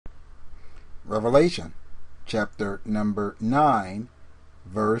Revelation chapter number 9,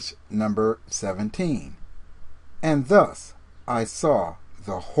 verse number 17. And thus I saw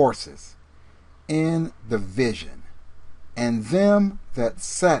the horses in the vision, and them that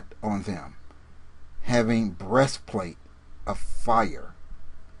sat on them, having breastplate of fire,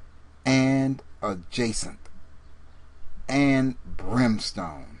 and adjacent, and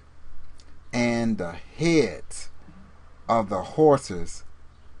brimstone, and the heads of the horses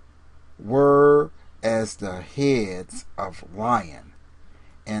were as the heads of lion,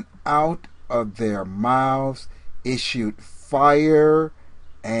 and out of their mouths issued fire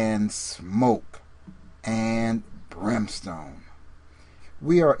and smoke and brimstone.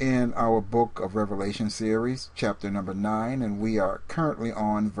 We are in our book of Revelation series, chapter number 9, and we are currently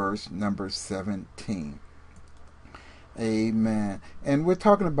on verse number 17. Amen. And we're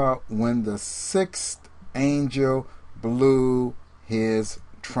talking about when the sixth angel blew his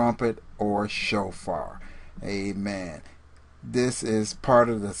trumpet or shofar. Amen. This is part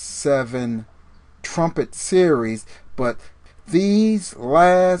of the 7 trumpet series, but these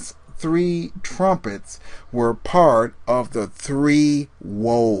last 3 trumpets were part of the 3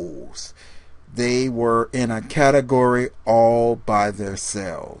 woes. They were in a category all by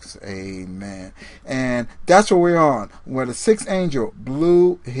themselves. Amen. And that's what we're on, where the 6th angel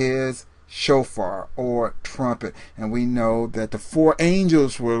blew his shofar or trumpet, and we know that the 4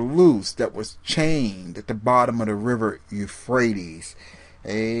 angels were loose that was chained at the bottom of the river Euphrates.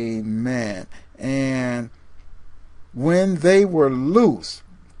 Amen. And when they were loose,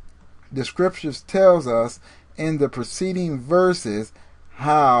 the scriptures tells us in the preceding verses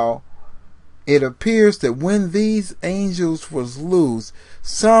how it appears that when these angels was loose,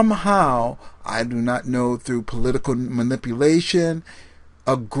 somehow, I do not know, through political manipulation,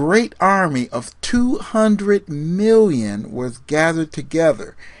 a great army of 200 million was gathered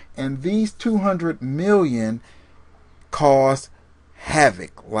together, and these 200 million caused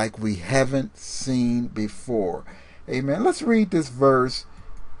havoc like we haven't seen before. Amen. Let's read this verse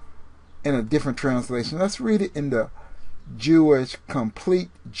in a different translation. Let's read it in the complete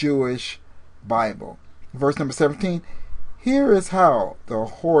Jewish Bible. Verse number 17. Here is how the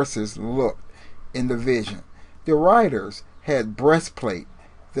horses looked in the vision. The riders had breastplate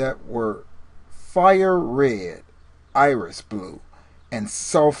that were fire red, iris blue, and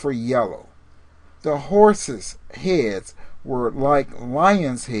sulfur yellow. The horses' heads were like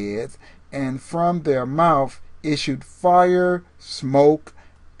lions' heads, and from their mouth issued fire, smoke,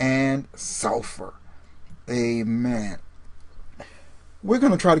 and sulfur. Amen. We're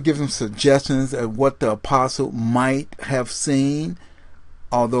going to try to give some suggestions of what the apostle might have seen,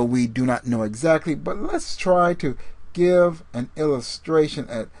 although we do not know exactly, but let's try to give an illustration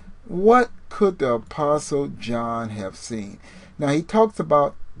at what could the apostle John have seen. Now he talks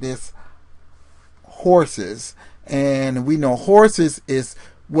about this horses, and we know horses is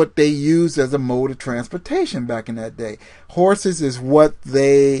what they used as a mode of transportation back in that day. Horses is what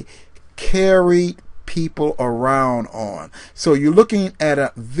they carried people around on. So you're looking at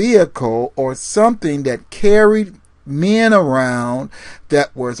a vehicle or something that carried men around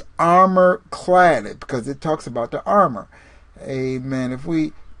that was armor cladded, because it talks about the armor. Amen. If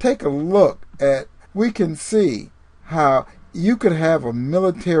we take a look at, we can see how you could have a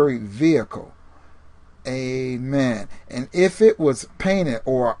military vehicle. Amen. And if it was painted,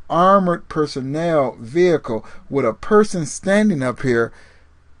 or an armored personnel vehicle with a person standing up here,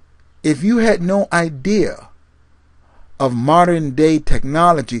 if you had no idea of modern day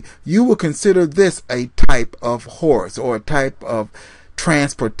technology, you would consider this a type of horse or a type of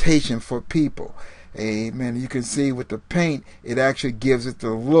transportation for people. Amen. You can see with the paint, it actually gives it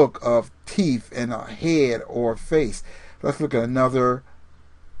the look of teeth and a head or face. Let's look at another.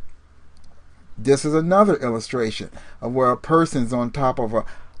 This is another illustration of where a person's on top of an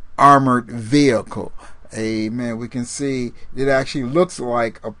armored vehicle. Amen. We can see it actually looks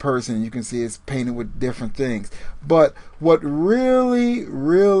like a person. You can see it's painted with different things. But what really,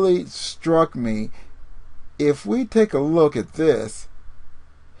 really struck me, if we take a look at this,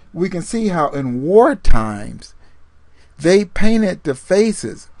 we can see how in war times they painted the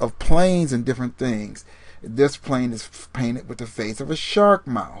faces of planes and different things. This plane is painted with the face of a shark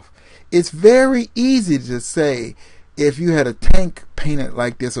mouth. It's very easy to say, if you had a tank painted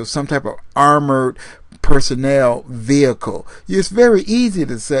like this, or some type of armored personnel vehicle, it's very easy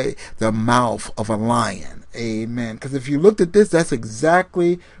to say the mouth of a lion. Amen. Because if you looked at this, that's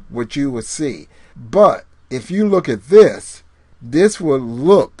exactly what you would see. But if you look at this, this will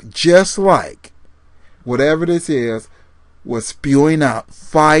look just like whatever this is was spewing out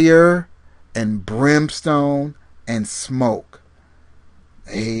fire and brimstone and smoke.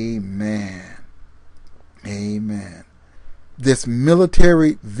 Amen. this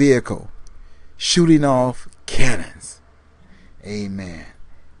military vehicle shooting off cannons. Amen.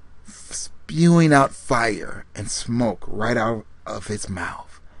 Spewing out fire and smoke right out of its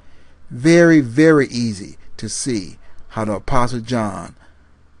mouth. Very, very easy to see how the Apostle John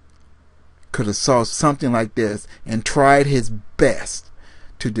could have saw something like this and tried his best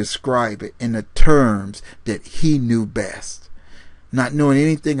to describe it in the terms that he knew best. Not knowing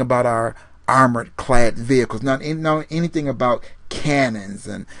anything about our armored clad vehicles, not knowing anything about cannons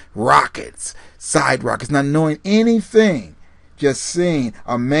and rockets, side rockets, not knowing anything, just seeing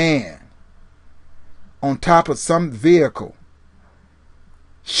a man on top of some vehicle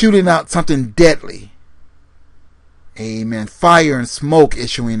shooting out something deadly. Amen. Fire and smoke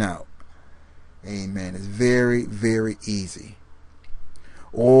issuing out. Amen. It's very, very easy.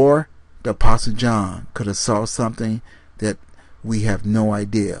 Or the Apostle John could have saw something that we have no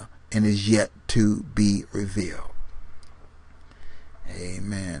idea and is yet to be revealed.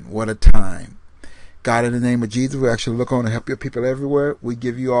 Amen. What a time. God, in the name of Jesus, we actually look on to help your people everywhere. We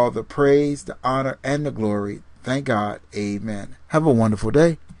give you all the praise, the honor, and the glory. Thank God. Amen. Have a wonderful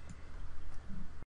day.